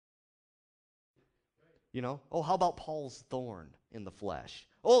You know? Oh, how about Paul's thorn in the flesh?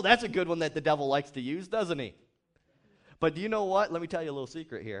 Oh, that's a good one that the devil likes to use, doesn't he? But do you know what? Let me tell you a little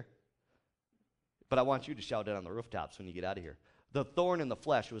secret here. But I want you to shout it on the rooftops when you get out of here. The thorn in the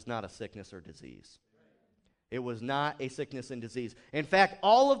flesh was not a sickness or disease. It was not a sickness and disease. In fact,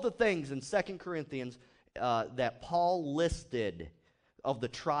 all of the things in 2 Corinthians that Paul listed of the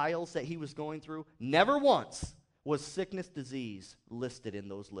trials that he was going through, never once was sickness, disease listed in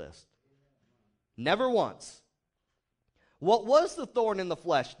those lists. Never once. What was the thorn in the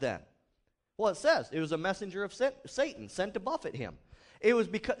flesh then? Well, it says it was a messenger of Satan sent to buffet him. It was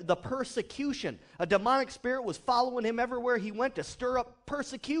because the persecution. A demonic spirit was following him everywhere he went to stir up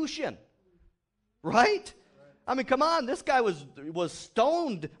persecution. Right? I mean, come on, this guy was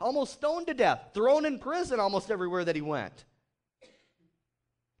stoned, almost stoned to death, thrown in prison almost everywhere that he went.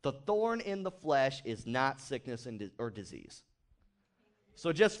 The thorn in the flesh is not sickness or disease.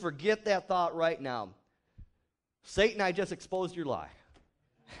 So just forget that thought right now. Satan, I just exposed your lie.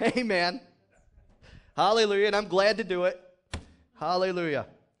 Amen. Hallelujah, and I'm glad to do it. Hallelujah.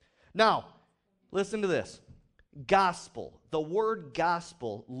 Now, listen to this. Gospel. The word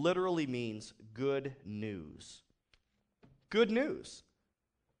gospel literally means good news. Good news.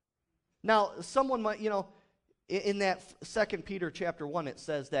 Now, someone might, in that 2 Peter chapter 1, it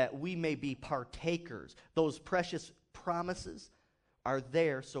says that we may be partakers. Those precious promises are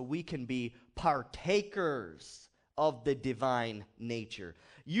there so we can be partakers of the divine nature.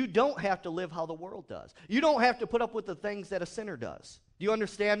 You don't have to live how the world does. You don't have to put up with the things that a sinner does. Do you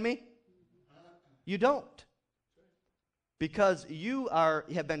understand me? You don't. Because you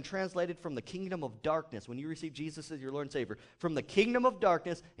have been translated from the kingdom of darkness, when you receive Jesus as your Lord and Savior, from the kingdom of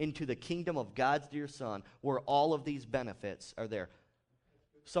darkness into the kingdom of God's dear Son, where all of these benefits are there.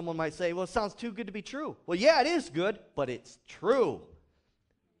 Someone might say, well, it sounds too good to be true. Well, yeah, it is good, but it's true.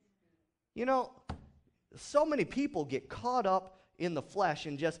 So many people get caught up in the flesh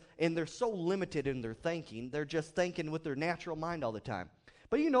and they're so limited in their thinking. They're just thinking with their natural mind all the time.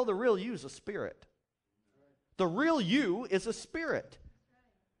 But the real you is a spirit. The real you is a spirit.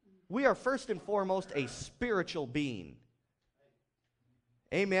 We are first and foremost a spiritual being.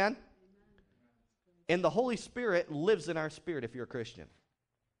 Amen? And the Holy Spirit lives in our spirit if you're a Christian.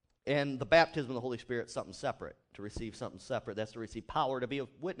 And the baptism of the Holy Spirit is something separate. To receive something separate, that's to receive power to be a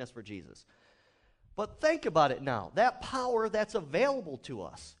witness for Jesus. But think about it now. That power that's available to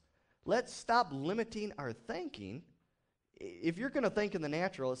us. Let's stop limiting our thinking. If you're going to think in the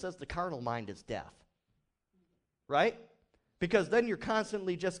natural, it says the carnal mind is death. Right? Because then you're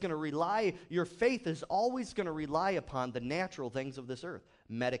constantly just going to rely, your faith is always going to rely upon the natural things of this earth.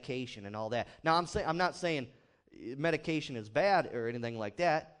 Medication and all that. Now, I'm not saying medication is bad or anything like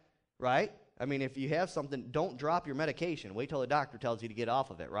that. Right? I mean, if you have something, don't drop your medication. Wait till the doctor tells you to get off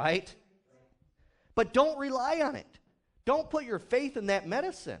of it, right? But don't rely on it. Don't put your faith in that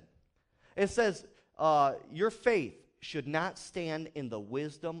medicine. It says, your faith should not stand in the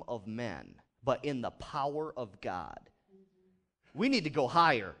wisdom of men, but in the power of God. We need to go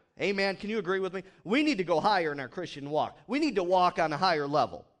higher. Amen. Can you agree with me? We need to go higher in our Christian walk. We need to walk on a higher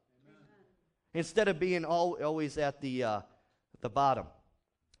level. Instead of being always at the bottom.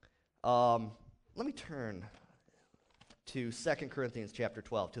 Let me turn to 2 Corinthians chapter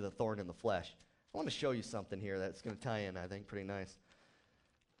 12, to the thorn in the flesh. I want to show you something here that's going to tie in, I think, pretty nice,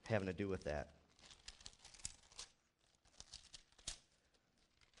 having to do with that.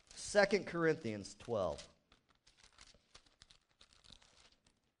 2 Corinthians 12.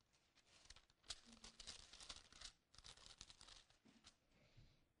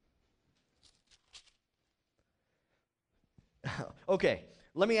 Okay,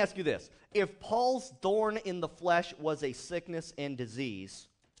 let me ask you this. If Paul's thorn in the flesh was a sickness and disease,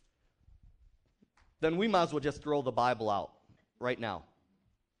 then we might as well just throw the Bible out right now.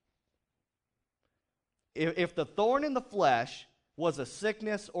 If the thorn in the flesh was a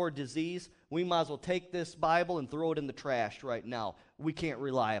sickness or disease, we might as well take this Bible and throw it in the trash right now. We can't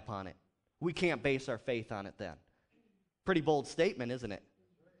rely upon it. We can't base our faith on it then. Pretty bold statement, isn't it?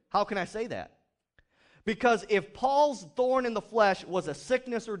 How can I say that? Because if Paul's thorn in the flesh was a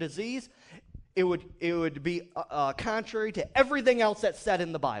sickness or disease, it would be contrary to everything else that's said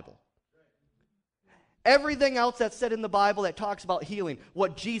in the Bible. Everything else that's said in the Bible that talks about healing,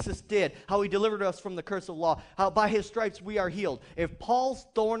 what Jesus did, how he delivered us from the curse of law, how by his stripes we are healed. If Paul's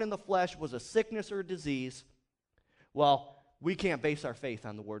thorn in the flesh was a sickness or a disease, well, we can't base our faith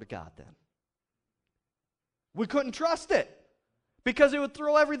on the Word of God then. We couldn't trust it because it would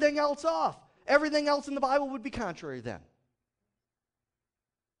throw everything else off. Everything else in the Bible would be contrary then.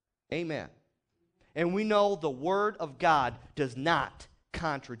 Amen. And we know the Word of God does not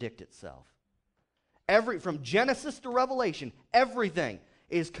contradict itself. From Genesis to Revelation, everything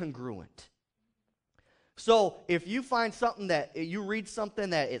is congruent. So if you find something that, you read something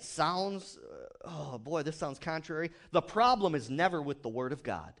that it sounds, oh boy, this sounds contrary, the problem is never with the Word of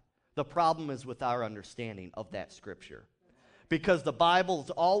God. The problem is with our understanding of that Scripture. Because the Bible is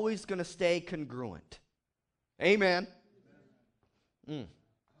always going to stay congruent. Amen.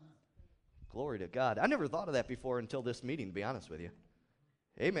 Glory to God. I never thought of that before until this meeting, to be honest with you.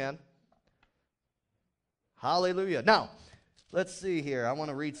 Amen. Hallelujah. Now, let's see here. I want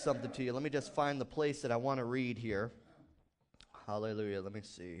to read something to you. Let me just find the place that I want to read here. Hallelujah. Let me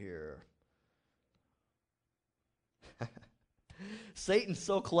see here. Satan's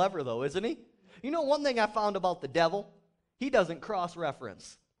so clever, though, isn't he? You know one thing I found about the devil? He doesn't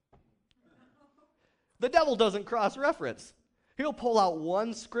cross-reference. The devil doesn't cross-reference. He'll pull out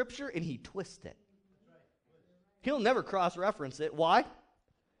one scripture and he twists it. He'll never cross-reference it. Why?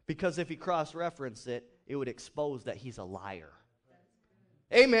 Because if he cross-referenced it, it would expose that he's a liar.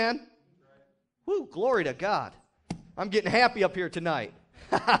 Amen. Woo, glory to God. I'm getting happy up here tonight.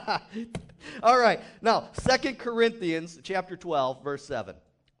 All right. Now, 2 Corinthians chapter 12, verse 7.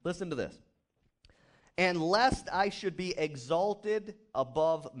 Listen to this. And lest I should be exalted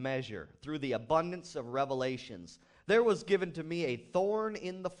above measure through the abundance of revelations, there was given to me a thorn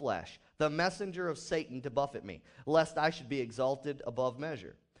in the flesh, the messenger of Satan to buffet me, lest I should be exalted above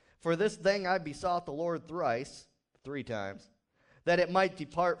measure. For this thing I besought the Lord three times, that it might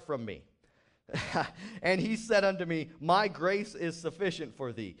depart from me. And he said unto me, my grace is sufficient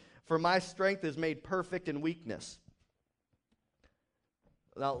for thee, for my strength is made perfect in weakness.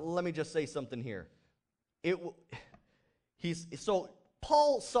 Now, let me just say something here. So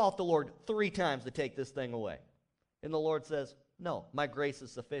Paul sought the Lord 3 times to take this thing away. And the Lord says, no, my grace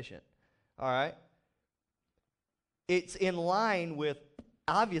is sufficient. All right? It's in line with,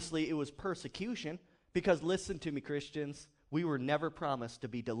 obviously, it was persecution, because listen to me, Christians, we were never promised to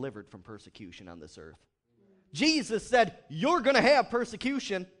be delivered from persecution on this earth. Jesus said, you're going to have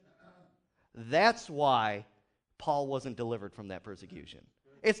persecution. That's why Paul wasn't delivered from that persecution.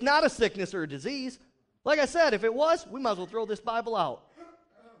 It's not a sickness or a disease. Like I said, if it was, we might as well throw this Bible out.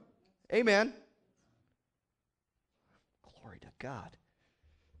 Amen. Glory to God.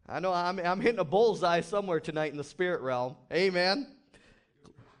 I know I'm hitting a bullseye somewhere tonight in the spirit realm. Amen.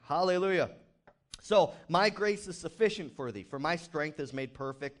 Hallelujah. So, my grace is sufficient for thee, for my strength is made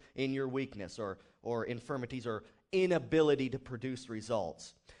perfect in your weakness, or infirmities, or inability to produce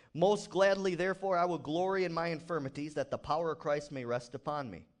results. Most gladly, therefore, I will glory in my infirmities, that the power of Christ may rest upon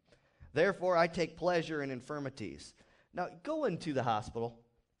me. Therefore, I take pleasure in infirmities. Now, go into the hospital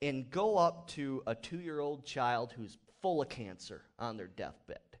and go up to a 2-year-old child who's full of cancer on their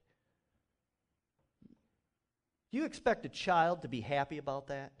deathbed. You expect a child to be happy about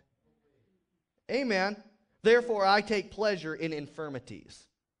that? Amen. Therefore, I take pleasure in infirmities.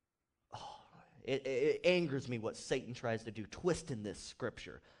 Oh, it angers me what Satan tries to do, twisting this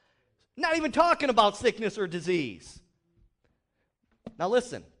scripture. Not even talking about sickness or disease. Now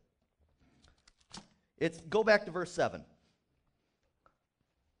listen. Go back to verse 7.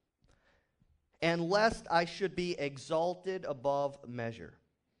 And lest I should be exalted above measure.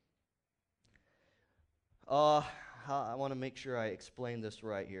 I want to make sure I explain this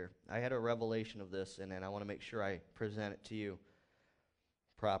right here. I had a revelation of this, and then I want to make sure I present it to you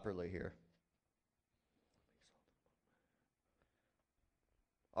properly here.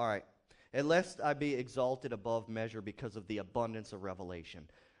 All right. And lest I be exalted above measure because of the abundance of revelation.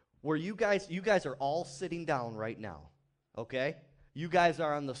 Where you guys are all sitting down right now, okay? You guys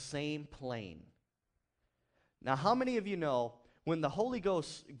are on the same plane. Now, how many of you know when the Holy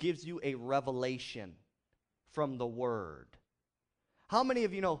Ghost gives you a revelation from the Word? How many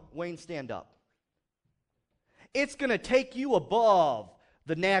of you know, Wayne, stand up? It's going to take you above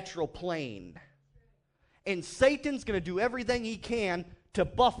the natural plane. And Satan's going to do everything he can to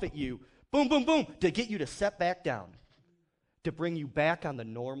buffet you, boom, boom, boom, to get you to set back down, to bring you back on the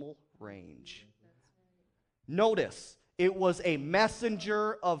normal range. Notice, it was a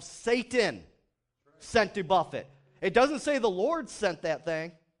messenger of Satan sent to buffet. It doesn't say the Lord sent that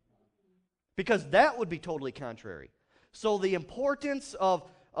thing, because that would be totally contrary. So the importance of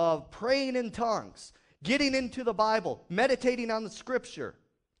praying in tongues, getting into the Bible, meditating on the Scripture.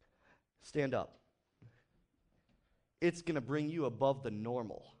 Stand up. It's going to bring you above the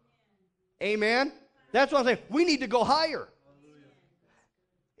normal. Amen? That's what I'm saying. We need to go higher.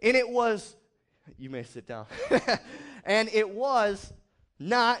 And it was, you may sit down. And it was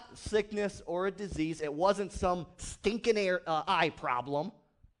not sickness or a disease. It wasn't some stinking eye problem.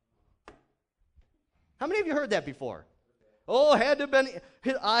 How many of you heard that before? Oh, had to have been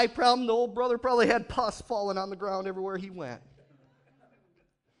his eye problem. The old brother probably had pus falling on the ground everywhere he went.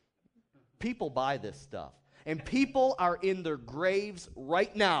 People buy this stuff. And people are in their graves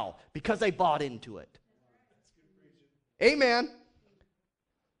right now because they bought into it. Amen.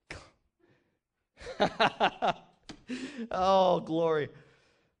 Oh, glory.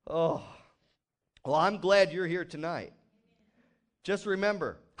 Oh. Well, I'm glad you're here tonight. Just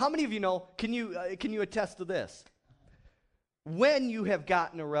remember, how many of you know, can you attest to this? When you have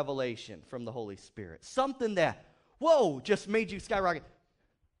gotten a revelation from the Holy Spirit, something that, whoa, just made you skyrocket,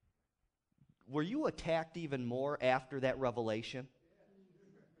 were you attacked even more after that revelation?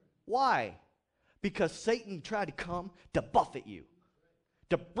 Why? Because Satan tried to come to buffet you,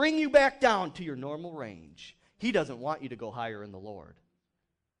 to bring you back down to your normal range. He doesn't want you to go higher in the Lord.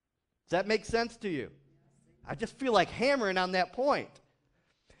 Does that make sense to you? I just feel like hammering on that point.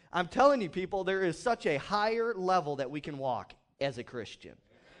 I'm telling you, people, there is such a higher level that we can walk as a Christian.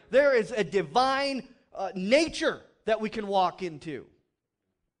 There is a divine nature that we can walk into.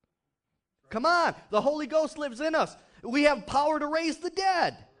 Come on, the Holy Ghost lives in us. We have power to raise the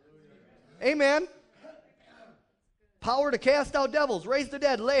dead. Amen. Power to cast out devils, raise the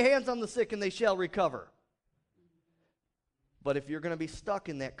dead, lay hands on the sick, and they shall recover. But if you're going to be stuck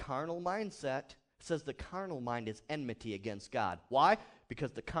in that carnal mindset, it says the carnal mind is enmity against God. Why?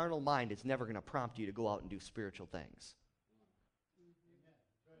 Because the carnal mind is never going to prompt you to go out and do spiritual things.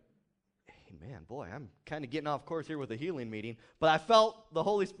 Amen. Boy, I'm kind of getting off course here with a healing meeting, but I felt the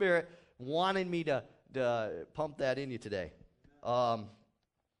Holy Spirit wanting me to pump that in you today.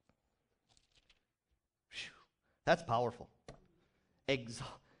 That's powerful.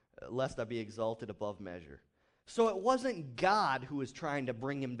 Lest I be exalted above measure. So it wasn't God who was trying to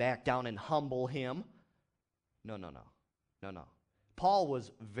bring him back down and humble him. No. Paul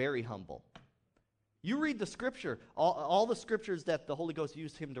was very humble. You read the scripture, all the scriptures that the Holy Ghost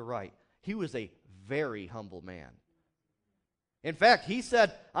used him to write. He was a very humble man. In fact, he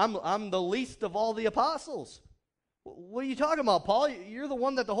said, I'm the least of all the apostles. What are you talking about, Paul? You're the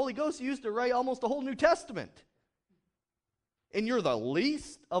one that the Holy Ghost used to write almost the whole New Testament. And you're the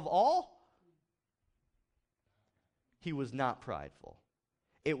least of all? He was not prideful.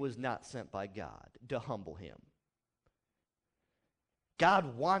 It was not sent by God to humble him.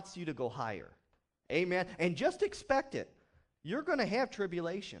 God wants you to go higher. Amen. And just expect it. You're going to have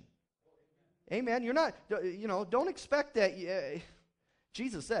tribulation. Amen. You're not, don't expect that.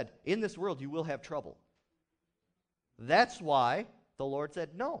 Jesus said, in this world you will have trouble. That's why the Lord said,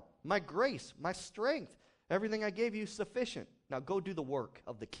 no, my grace, my strength, everything I gave you is sufficient. Now go do the work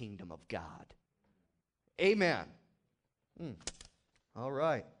of the kingdom of God. Amen. All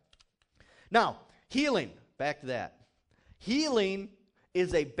right. Now, healing. Back to that. Healing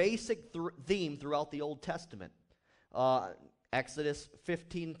is a basic theme throughout the Old Testament. Exodus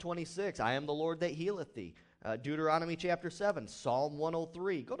 15:26, I am the Lord that healeth thee. Deuteronomy chapter 7, Psalm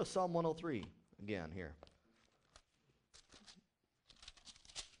 103. Go to Psalm 103 again here.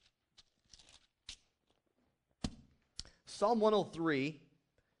 Psalm 103,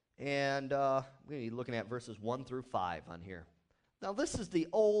 and we're going to be looking at verses 1 through 5 on here. Now, this is the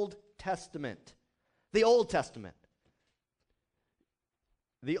Old Testament. The Old Testament.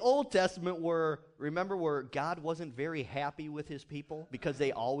 The Old Testament remember where God wasn't very happy with his people because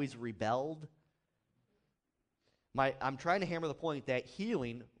they always rebelled? I'm trying to hammer the point that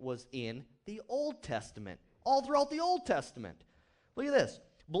healing was in the Old Testament. All throughout the Old Testament. Look at this.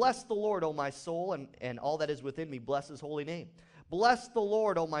 Bless the Lord, O my soul, and all that is within me, bless his holy name. Bless the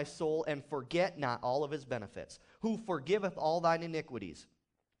Lord, O my soul, and forget not all of his benefits, who forgiveth all thine iniquities,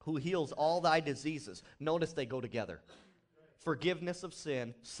 who heals all thy diseases. Notice they go together. Forgiveness of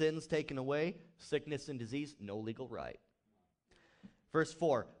sin, sins taken away, sickness and disease, no legal right. Verse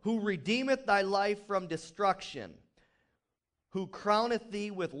 4, who redeemeth thy life from destruction, who crowneth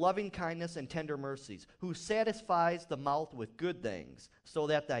thee with loving kindness and tender mercies, who satisfies the mouth with good things, so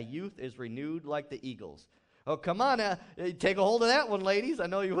that thy youth is renewed like the eagles. Oh, come on, take a hold of that one, ladies. I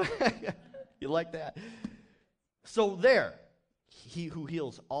know you you like that. So there, he who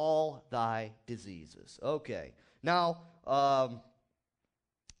heals all thy diseases. Okay, now,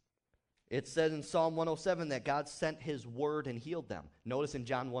 it said in Psalm 107 that God sent his word and healed them. Notice in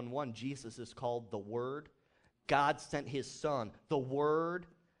John 1:1, Jesus is called the Word. God sent his Son, the Word,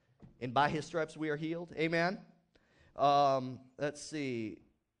 and by his stripes we are healed. Amen? Let's see.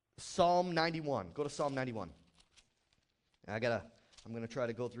 Psalm 91. Go to Psalm 91. I'm going to try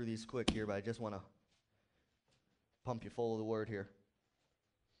to go through these quick here, but I just want to pump you full of the Word here.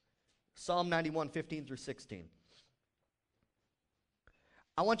 Psalm 91, 15 through 16.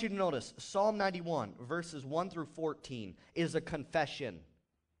 I want you to notice Psalm 91, verses 1 through 14, is a confession.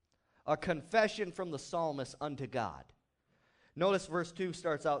 A confession from the psalmist unto God. Notice verse 2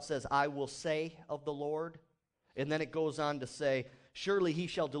 starts out, says, I will say of the Lord. And then it goes on to say, surely he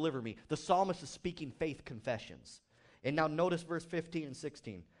shall deliver me. The psalmist is speaking faith confessions. And now notice verse 15 and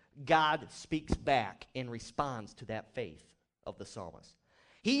 16. God speaks back and responds to that faith of the psalmist.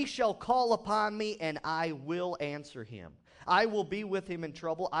 He shall call upon me, and I will answer him. I will be with him in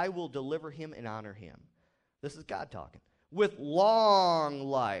trouble. I will deliver him and honor him. This is God talking. With long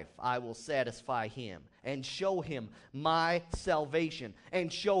life I will satisfy him and show him my salvation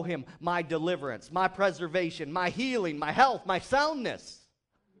and show him my deliverance, my preservation, my healing, my health, my soundness.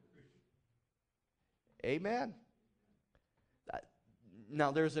 Amen. Now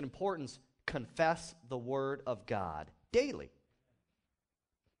there's an importance. Confess the word of God daily.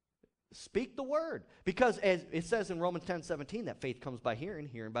 Speak the word. Because as it says in Romans 10:17 that faith comes by hearing,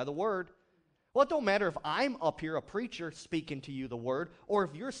 hearing by the word. Well, it don't matter if I'm up here, a preacher, speaking to you the word, or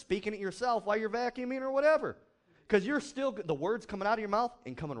if you're speaking it yourself while you're vacuuming or whatever. Because you're still, the word's coming out of your mouth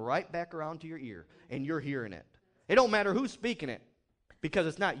and coming right back around to your ear, and you're hearing it. It don't matter who's speaking it, because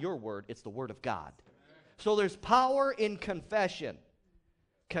it's not your word, it's the word of God. So there's power in confession.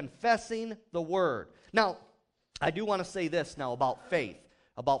 Confessing the word. Now, I do want to say this now about faith.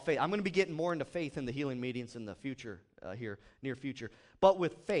 About faith. I'm going to be getting more into faith in the healing meetings in the future, near future. But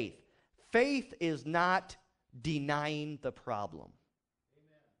with faith, faith is not denying the problem.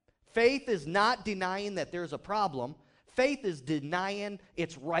 Amen. Faith is not denying that there's a problem. Faith is denying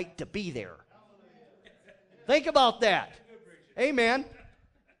its right to be there. Think about that. Amen.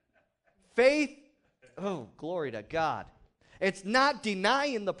 Faith, oh, glory to God. It's not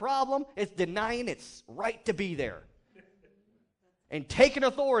denying the problem. It's denying its right to be there. And taking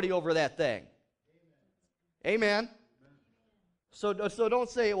authority over that thing. Amen. So don't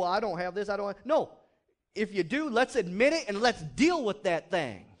say, well, I don't have this, I don't have... No. If you do, let's admit it and let's deal with that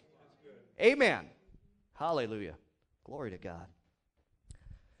thing. Amen. Hallelujah. Glory to God.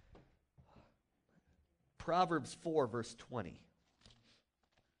 Proverbs 4, verse 20.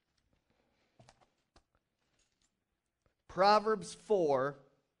 Proverbs 4,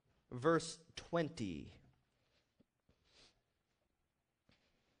 verse 20.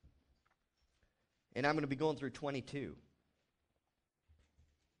 And I'm going to be going through 22.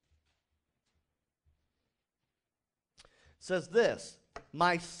 It says this,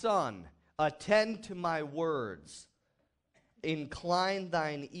 my son, attend to my words. Incline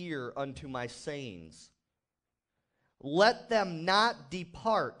thine ear unto my sayings. Let them not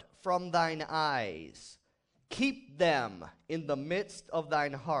depart from thine eyes. Keep them in the midst of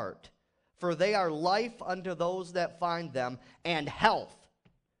thine heart. For they are life unto those that find them, and health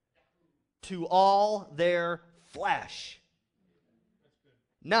to all their flesh.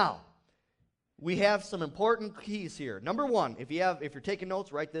 Now, we have some important keys here. Number one, if you're taking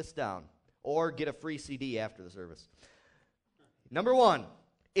notes, write this down. Or get a free CD after the service. Number one,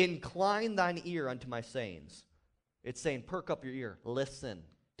 incline thine ear unto my sayings. It's saying, perk up your ear. Listen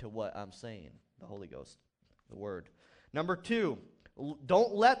to what I'm saying. The Holy Ghost, the Word. Number two,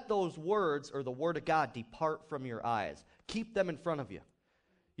 don't let those words or the Word of God depart from your eyes. Keep them in front of you.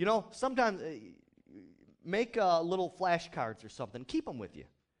 You know, sometimes make little flashcards or something. Keep them with you.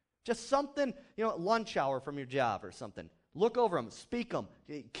 Just something, lunch hour from your job or something. Look over them. Speak them.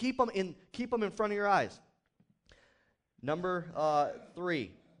 Keep them in front of your eyes. Number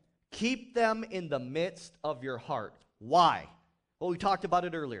 3, keep them in the midst of your heart. Why? Well, we talked about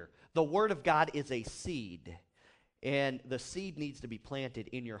it earlier. The Word of God is a seed, and the seed needs to be planted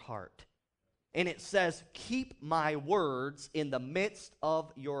in your heart. And it says, keep my words in the midst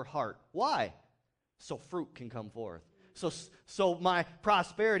of your heart. Why? So fruit can come forth. So my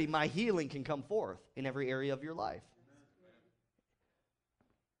prosperity, my healing can come forth in every area of your life.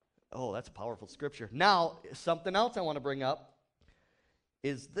 Oh, that's a powerful scripture. Now, something else I want to bring up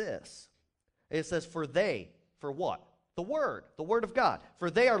is this. It says, for what? The Word of God.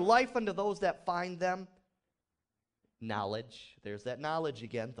 For they are life unto those that find them. Knowledge. There's that knowledge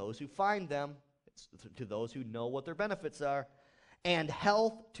again. Those who find them. It's to those who know what their benefits are. And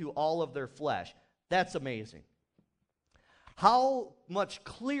health to all of their flesh. That's amazing. How much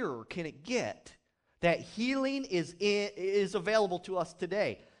clearer can it get that healing is available to us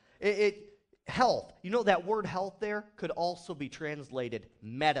today? Health. You know that word health there could also be translated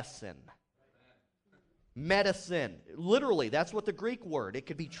medicine. Medicine. Literally, that's what the Greek word. It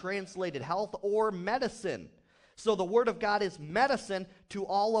could be translated health or medicine. So the Word of God is medicine to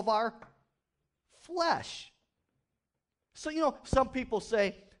all of our flesh. So, some people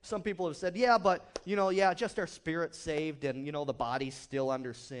say, some people have said, yeah, but, just our spirit's saved and, the body's still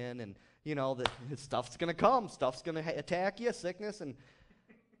under sin and, the stuff's going to come. Stuff's going to attack you, sickness. And,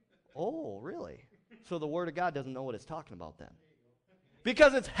 oh, really? So the Word of God doesn't know what it's talking about then.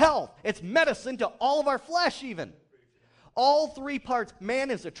 Because it's health. It's medicine to all of our flesh even. All three parts. Man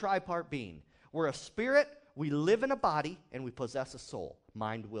is a tripart being. We're a spirit, we live in a body, and we possess a soul,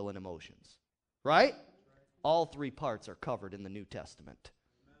 mind, will, and emotions. Right? All three parts are covered in the New Testament.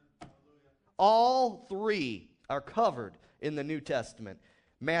 All three are covered in the New Testament.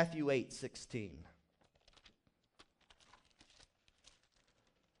 Matthew 8:16.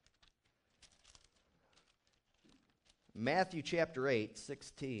 Matthew chapter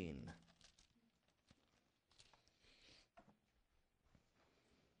 8:16.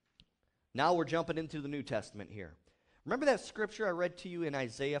 Now we're jumping into the New Testament here. Remember that scripture I read to you in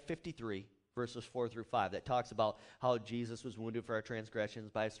Isaiah 53, verses 4 through 5, that talks about how Jesus was wounded for our transgressions,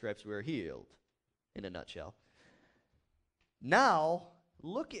 by his stripes we are healed, in a nutshell. Now,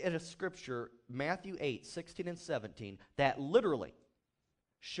 look at a scripture, Matthew 8:16 and 17, that literally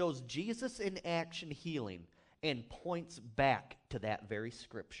shows Jesus in action healing and points back to that very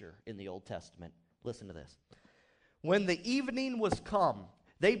scripture in the Old Testament. Listen to this. When the evening was come,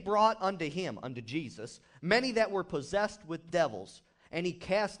 they brought unto him, unto Jesus, many that were possessed with devils, and he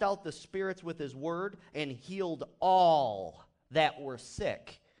cast out the spirits with his word and healed all that were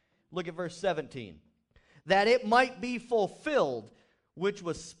sick. Look at verse 17. That it might be fulfilled, which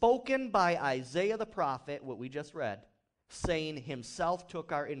was spoken by Isaiah the prophet, what we just read, saying, himself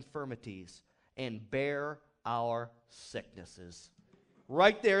took our infirmities and bare our sicknesses.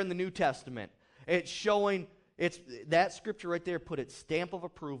 Right there in the New Testament. It's showing, that scripture right there put its stamp of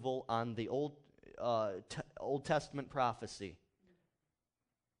approval on the Old Testament prophecy.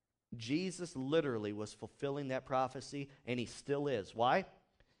 Jesus literally was fulfilling that prophecy, and he still is. Why?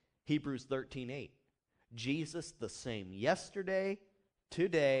 Hebrews 13:8. Jesus the same yesterday,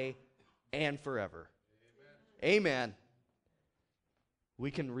 today, and forever. Amen. Amen.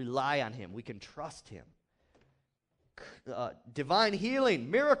 We can rely on him. We can trust him. Divine healing,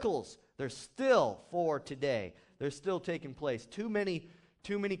 miracles, they're still for today. They're still taking place. Too many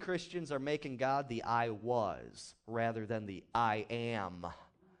Christians are making God the I was rather than the I am.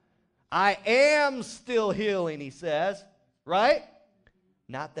 I am still healing, he says. Right?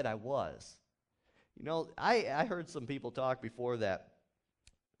 Not that I was. I heard some people talk before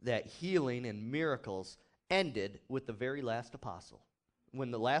that healing and miracles ended with the very last apostle.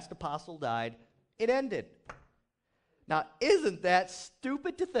 When the last apostle died, it ended. Now, isn't that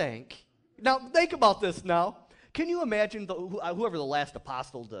stupid to think? Now, think about this now. Can you imagine whoever the last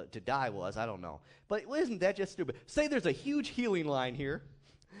apostle to die was? I don't know. But isn't that just stupid? Say there's a huge healing line here,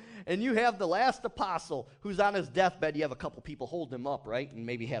 and you have the last apostle who's on his deathbed. You have a couple people holding him up, right? And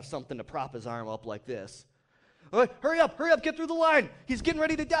maybe have something to prop his arm up like this. Hurry up, get through the line. He's getting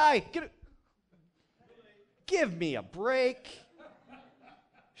ready to die. Give me a break.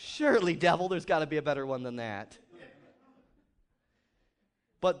 Surely, devil, there's got to be a better one than that.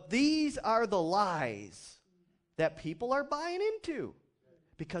 But these are the lies that people are buying into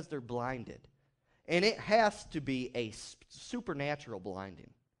because they're blinded. And it has to be a supernatural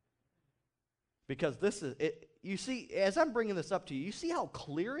blinding. Because this is, you see, as I'm bringing this up to you, you see how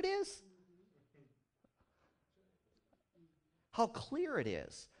clear it is? How clear it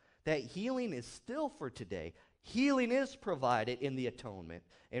is that healing is still for today. Healing is provided in the atonement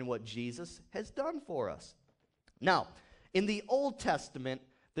and what Jesus has done for us. Now, in the Old Testament,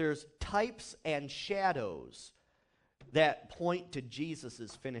 there's types and shadows that point to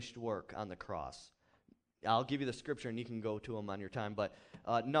Jesus' finished work on the cross. I'll give you the scripture and you can go to them on your time, but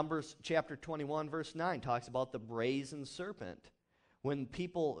Numbers chapter 21 verse 9 talks about the brazen serpent. When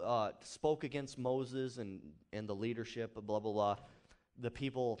people spoke against Moses and the leadership of blah, blah, blah, the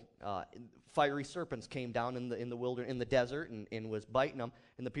people, fiery serpents came down in the wilderness, in the desert and was biting them,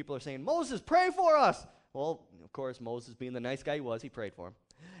 and the people are saying, Moses, pray for us! Well, of course, Moses, being the nice guy he was, he prayed for him.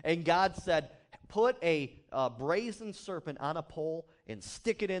 And God said, put a brazen serpent on a pole and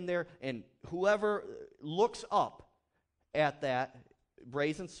stick it in there, and whoever looks up at that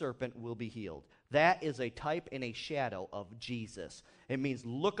brazen serpent will be healed. That is a type and a shadow of Jesus. It means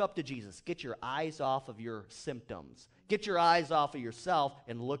look up to Jesus. Get your eyes off of your symptoms. Get your eyes off of yourself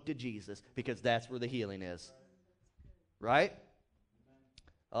and look to Jesus, because that's where the healing is. Right?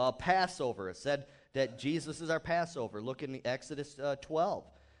 Passover. It said that Jesus is our Passover. Look in Exodus 12.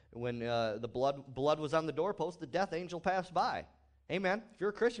 When the blood was on the doorpost, the death angel passed by. Amen. If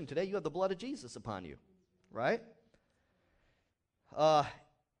you're a Christian today, you have the blood of Jesus upon you. Right?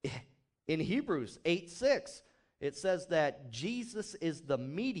 In Hebrews 8:6, It says that Jesus is the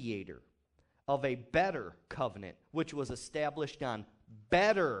mediator of a better covenant, which was established on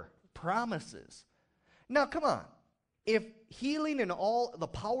better promises. Now, come on. If healing and all the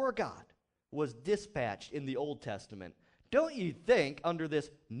power of God was dispatched in the Old Testament, don't you think under this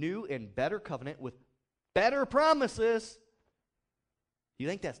new and better covenant with better promises, you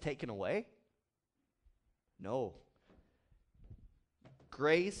think that's taken away? No.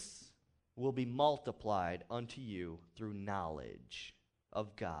 Grace will be multiplied unto you through knowledge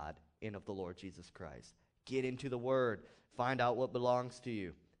of God and of the Lord Jesus Christ. Get into the Word. Find out what belongs to you.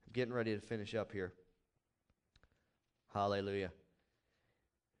 I'm getting ready to finish up here. Hallelujah.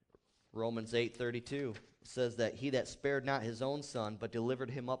 Romans 8:32 says that he that spared not his own son, but delivered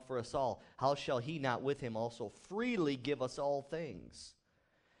him up for us all, how shall he not with him also freely give us all things?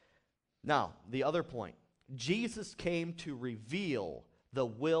 Now, the other point. Jesus came to reveal the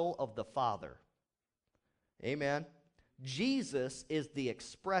will of the Father. Amen. Jesus is the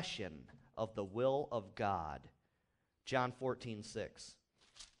expression of the will of God. John 14:6.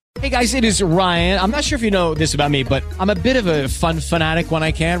 Hey guys, it is Ryan. I'm not sure if you know this about me, but I'm a bit of a fun fanatic when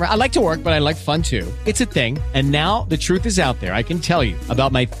I can. I like to work, but I like fun too. It's a thing. And now the truth is out there. I can tell you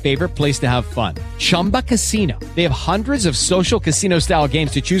about my favorite place to have fun. Chumba Casino. They have hundreds of social casino style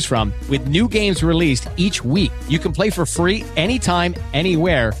games to choose from with new games released each week. You can play for free anytime,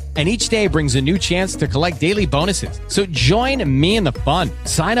 anywhere. And each day brings a new chance to collect daily bonuses. So join me in the fun.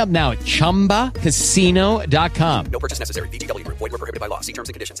 Sign up now at ChumbaCasino.com. No purchase necessary. VGW Group. Void where prohibited by law. See terms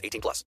and conditions. 18+.